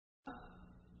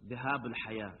dhahab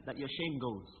al-haya, that your shame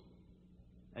goes.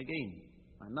 Again,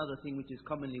 another thing which is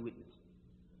commonly witnessed.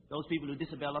 Those people who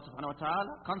disobey Allah subhanahu wa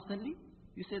ta'ala constantly,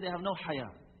 you say they have no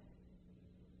haya.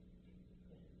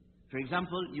 For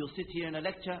example, you'll sit here in a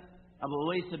lecture, Abu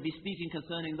Uwais will be speaking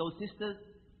concerning those sisters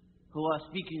who are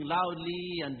speaking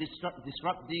loudly and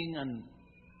disrupting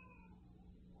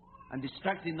and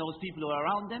distracting those people who are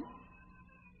around them.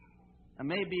 And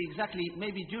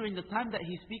maybe during the time that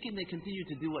he's speaking, they continue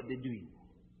to do what they're doing.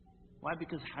 Why?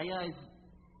 Because haya is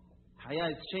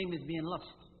shame is being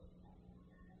lost.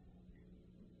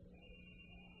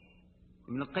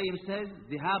 Ibn Qayyim says,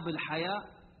 dhahab al-haya,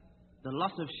 the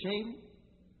loss of shame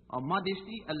or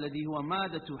modesty, alladhi huwa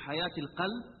madatu hayat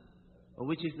al-qalb,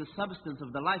 which is the substance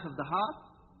of the life of the heart,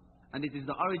 and it is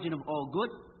the origin of all good,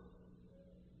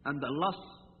 and the loss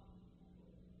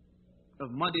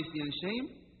of modesty and shame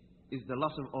is the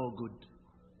loss of all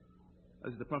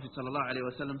good. As the Prophet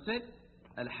ﷺ said,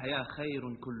 al-haya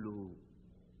khayrun kulluhu.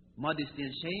 Modesty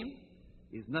and shame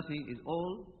is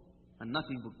all and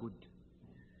nothing but good.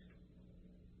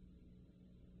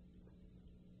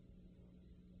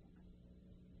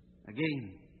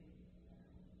 Again,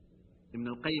 Ibn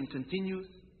Qayyim continues,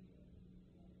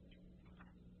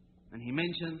 and he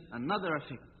mentions another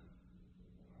effect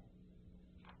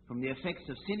from the effects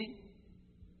of sinning,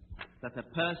 that a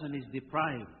person is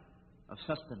deprived of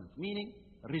sustenance, meaning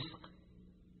rizq.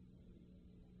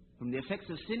 From the effects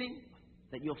of sinning,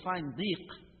 that you'll find dhiq,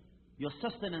 your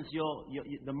sustenance,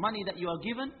 the money that you are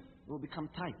given will become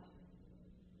tight.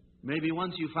 Maybe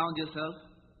once you found yourself,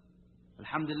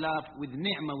 alhamdulillah, with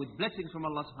ni'mah, with blessings from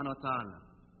Allah subhanahu wa ta'ala,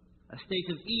 a state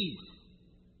of ease,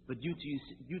 but due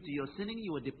to your sinning,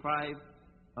 you were deprived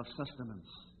of sustenance.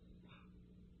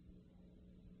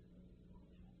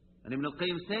 And Ibn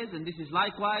Qayyim says, and this is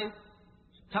likewise,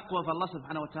 taqwa of Allah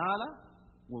subhanahu wa ta'ala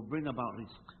will bring about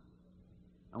rizq.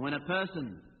 And when a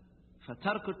person,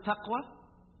 fatarku taqwa,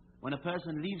 when a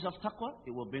person leaves off taqwa,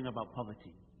 it will bring about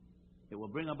poverty. It will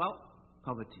bring about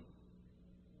poverty.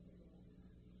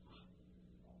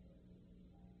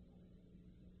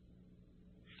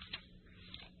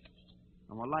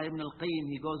 And Wallahi, Ibn al-Qayyim,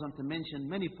 he goes on to mention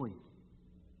many points.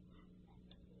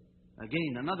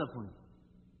 Again, another point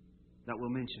that we'll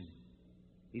mention.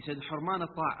 He said, Hurman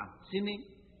al-Ta'a, sinning,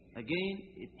 again,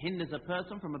 it hinders a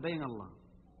person from obeying Allah.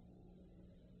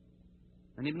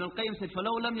 And Ibn al-Qayyim said,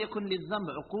 فَلَوْ لَمْ يَكُنْ لِلذَّنْبِ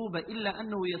عُقُوبَ إِلَّا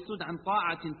أَنَّهُ يَسُودْ عَنْ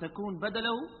طَاعَةٍ تَكُونْ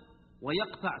بَدَلَهُ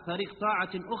وَيَقْطَعْ طَرِيقَ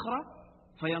طَاعَةٍ أُخْرى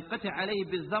فَيَنْقَطِعْ عَلَيْهِ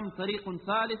بِالذَّنْبِ طَرِيقٌ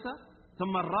ثَالِثًا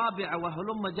ثُمَّ الرَّابِعَ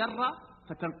وَهَلُمَّ جَرًّا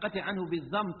فتنقطع عنه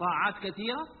بالذنب طاعات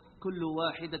كثيرة كل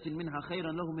واحدة منها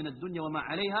خيرا له من الدنيا وما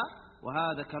عليها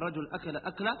وهذا كرجل أكل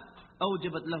أكلة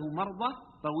أوجبت له مرضى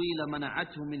طويلة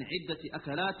منعته من عدة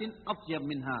أكلات أطيب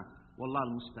منها والله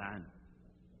المستعان.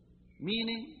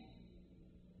 Meaning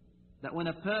that when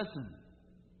a person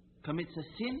commits a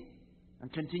sin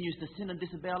and continues to sin and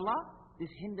disobey Allah, this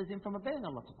hinders him from obeying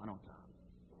Allah subhanahu wa ta'ala.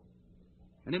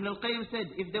 And Ibn al-Qayyim said,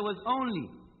 if there was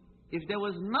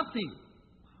nothing,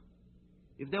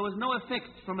 if there was no effect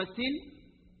from a sin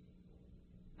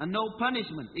and no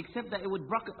punishment except that it would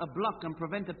block and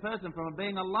prevent a person from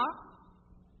obeying Allah,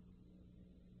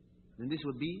 then this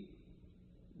would be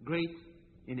great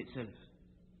in itself.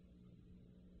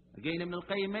 Again, Ibn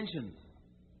al-Qayyim mentions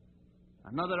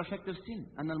another effect of sin,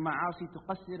 أن المعاصي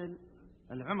تقصر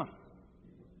العمر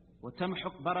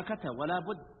وتمحق بركته ولا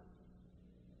بد.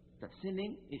 That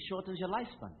sinning, it shortens your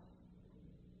lifespan.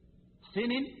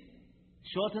 Sinning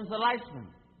shortens the lifespan,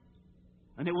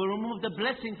 and it will remove the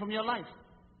blessing from your life.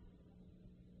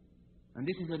 And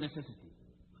this is a necessity.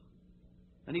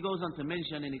 And he goes on to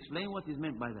mention and explain what is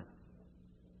meant by that.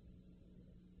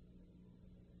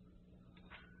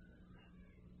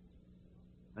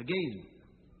 Again,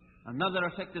 another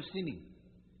effect of sinning,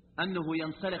 أنه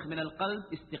ينسلخ من القلب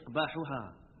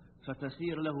استقباحها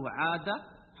فتصير له عادة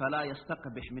فلا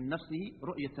يستقبح من نفسه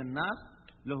رؤية الناس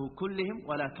له كلهم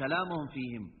ولا كلامهم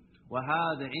فيهم.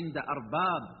 وهذا عند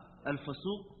أرباب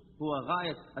الفسوق هو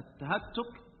غاية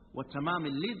التهتك وتمام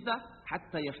اللذة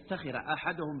حتى يفتخر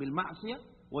أحدهم بالمعصية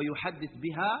ويحدث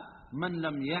بها من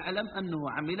لم يعلم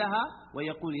أنه عملها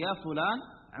ويقول يا فلان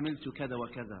عملت كذا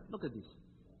وكذا. Look at this.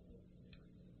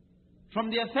 From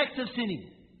the effects of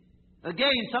sinning,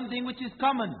 again something which is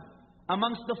common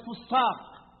amongst the fusaq,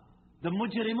 the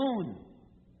mujrimun.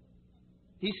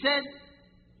 He said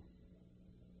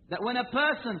that when a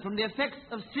person, from the effects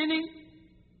of sinning,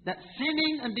 that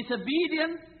sinning and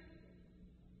disobedience,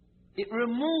 it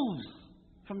removes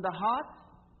from the heart,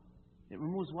 it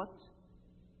removes what?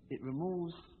 It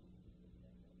removes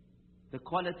the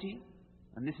quality,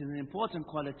 and this is an important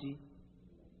quality,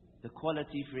 the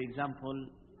quality, for example,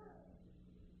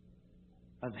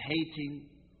 of hating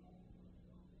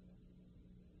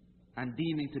and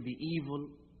deeming to be evil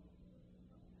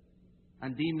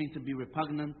and deeming to be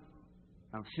repugnant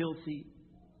and filthy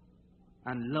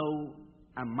and low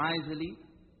and miserly.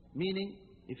 Meaning,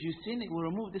 if you sin, it will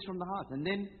remove this from the heart. And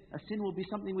then a sin will be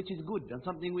something which is good and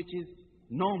something which is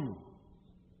normal.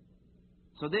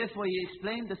 So therefore, he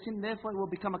explained the sin, therefore, it will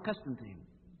become accustomed to him.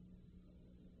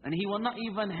 And he will not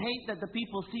even hate that the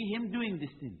people see him doing this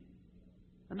sin.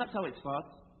 And that's how it starts.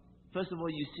 First of all,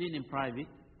 you sin in private,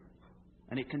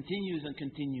 and it continues and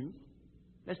continues.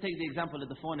 Let's take the example of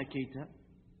the fornicator,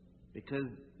 because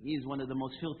he is one of the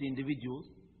most filthy individuals.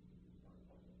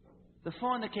 The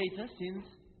fornicator sins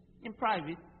in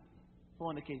private.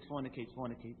 Fornicates.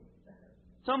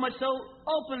 So much so,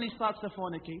 openly starts to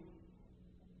fornicate.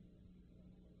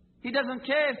 He doesn't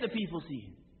care if the people see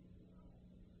him.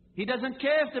 He doesn't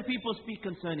care if the people speak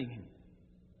concerning him.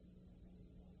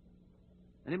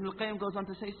 And Ibn Qayyim goes on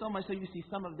to say, so much so you see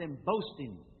some of them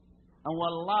boasting. And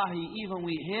wallahi, even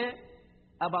we hear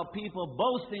about people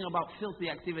boasting about filthy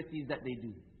activities that they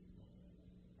do.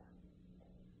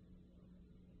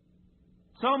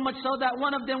 So much so that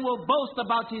one of them will boast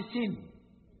about his sin.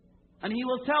 And he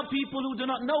will tell people who do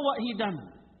not know what he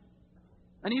done.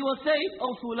 And he will say,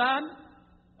 oh fulan,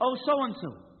 oh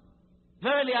so-and-so,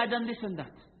 verily I done this and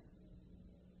that.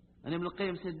 And Ibn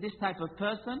Qayyim said, this type of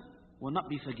person will not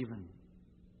be forgiven.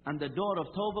 And the door of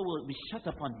Tawbah will be shut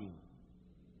upon him.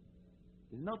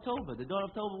 There's no Tawbah. The door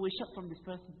of Tawbah will be shut from this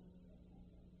person.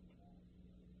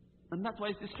 And that's why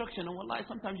it's destruction. And wallahi,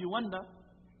 sometimes you wonder.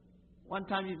 One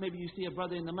time maybe you see a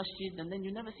brother in the masjid and then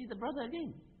you never see the brother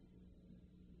again.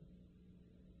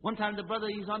 One time the brother,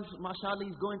 he's on, mashallah,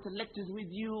 he's going to lectures with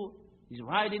you. He's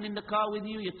riding in the car with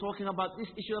you. You're talking about this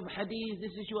issue of hadith,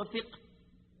 this issue of fiqh.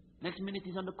 Next minute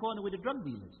he's on the corner with the drug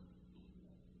dealers.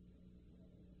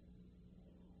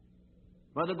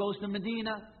 Brother goes to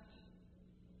Medina.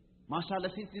 Mashallah,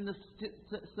 sits in the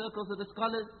circles of the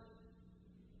scholars.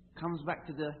 Comes back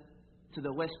to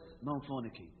the West, non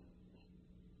fornicate.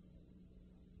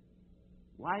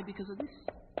 Why? Because of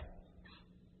this.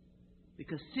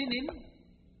 Because sinning,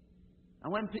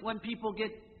 and when people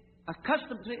get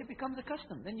accustomed to it, it becomes a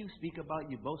custom. Then you speak about it,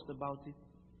 you boast about it,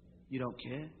 you don't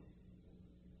care.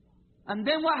 And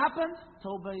then what happens?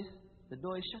 Tawbah is, the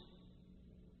door is shut.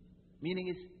 Meaning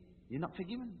is, you're not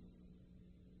forgiven.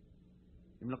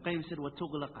 Ibn Qayyim said,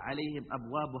 وَتُغْلَقْ عَلَيْهِمْ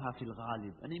أَبْوَابُهَا فِي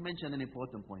الْغَالِبِ. And he mentioned an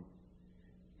important point.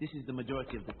 This is the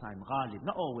majority of the time, ghalib.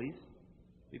 Not always,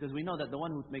 because we know that the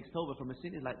one who makes tawbah from a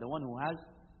sin is like the one who has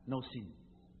no sin.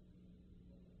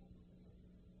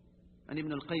 And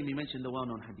Ibn al-Qayyim, he mentioned the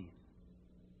well-known hadith.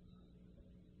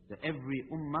 That every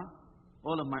ummah,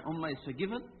 all of my ummah is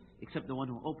forgiven, except the one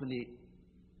who openly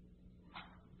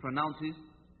pronounces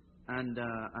and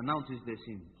announces their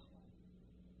sins.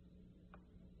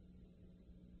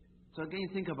 So again,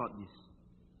 think about this.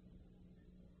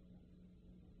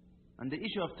 And the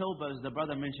issue of tawbah, as the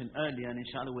brother mentioned earlier, and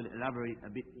inshallah we'll elaborate a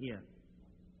bit here.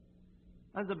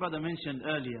 As the brother mentioned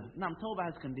earlier, now tawbah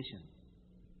has conditions.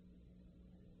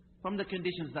 From the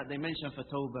conditions that they mention for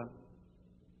tawbah,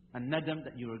 al-nadam,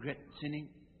 that you regret sinning,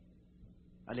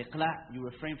 al-iqla', you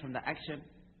refrain from the action,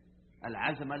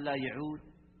 al-azam alla ya'ud,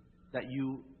 that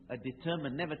you are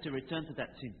determined never to return to that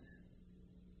sin.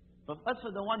 But as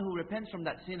for the one who repents from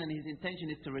that sin and his intention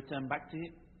is to return back to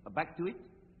it,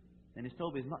 then his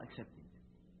tawbah is not accepted.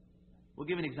 We'll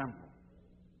give an example.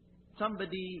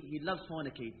 Somebody, he loves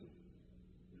fornicating.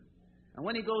 And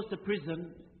when he goes to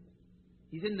prison,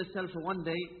 he's in the cell for one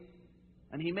day,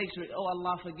 and he makes sure, oh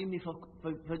Allah, forgive me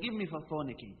for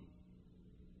fornicating.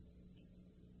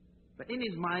 But in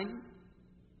his mind,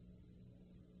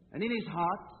 and in his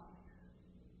heart,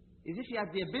 is if he had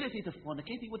the ability to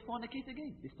fornicate, he would fornicate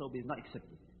again. This tawbah is not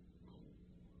accepted.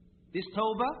 This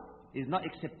tawbah is not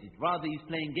accepted. Rather, he's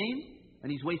playing games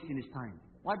and he's wasting his time.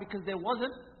 Why? Because there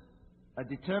wasn't a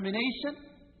determination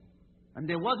and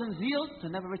there wasn't zeal to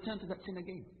never return to that sin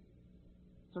again.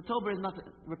 So tawbah is not,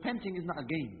 repenting is not a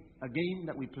game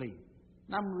that we play.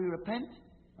 Now we repent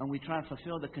and we try and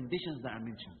fulfill the conditions that I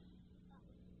mentioned.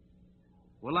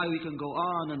 Wallahi, we can go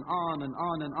on and on and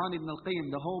on and on. Ibn al-Qayyim,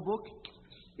 the whole book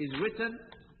is written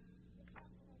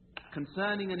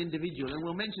concerning an individual. And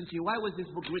we'll mention to you, why was this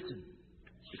book written?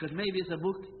 Because maybe it's a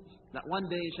book that one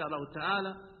day, insha'Allah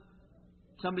ta'ala,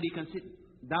 somebody can sit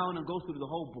down and go through the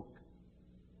whole book.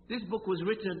 This book was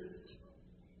written,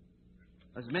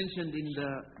 as mentioned in the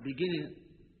beginning,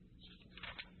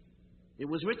 it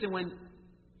was written when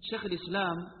Shaykh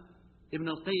al-Islam Ibn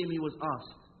Qayyim, he was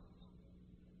asked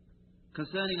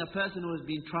concerning a person who was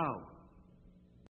being trialed.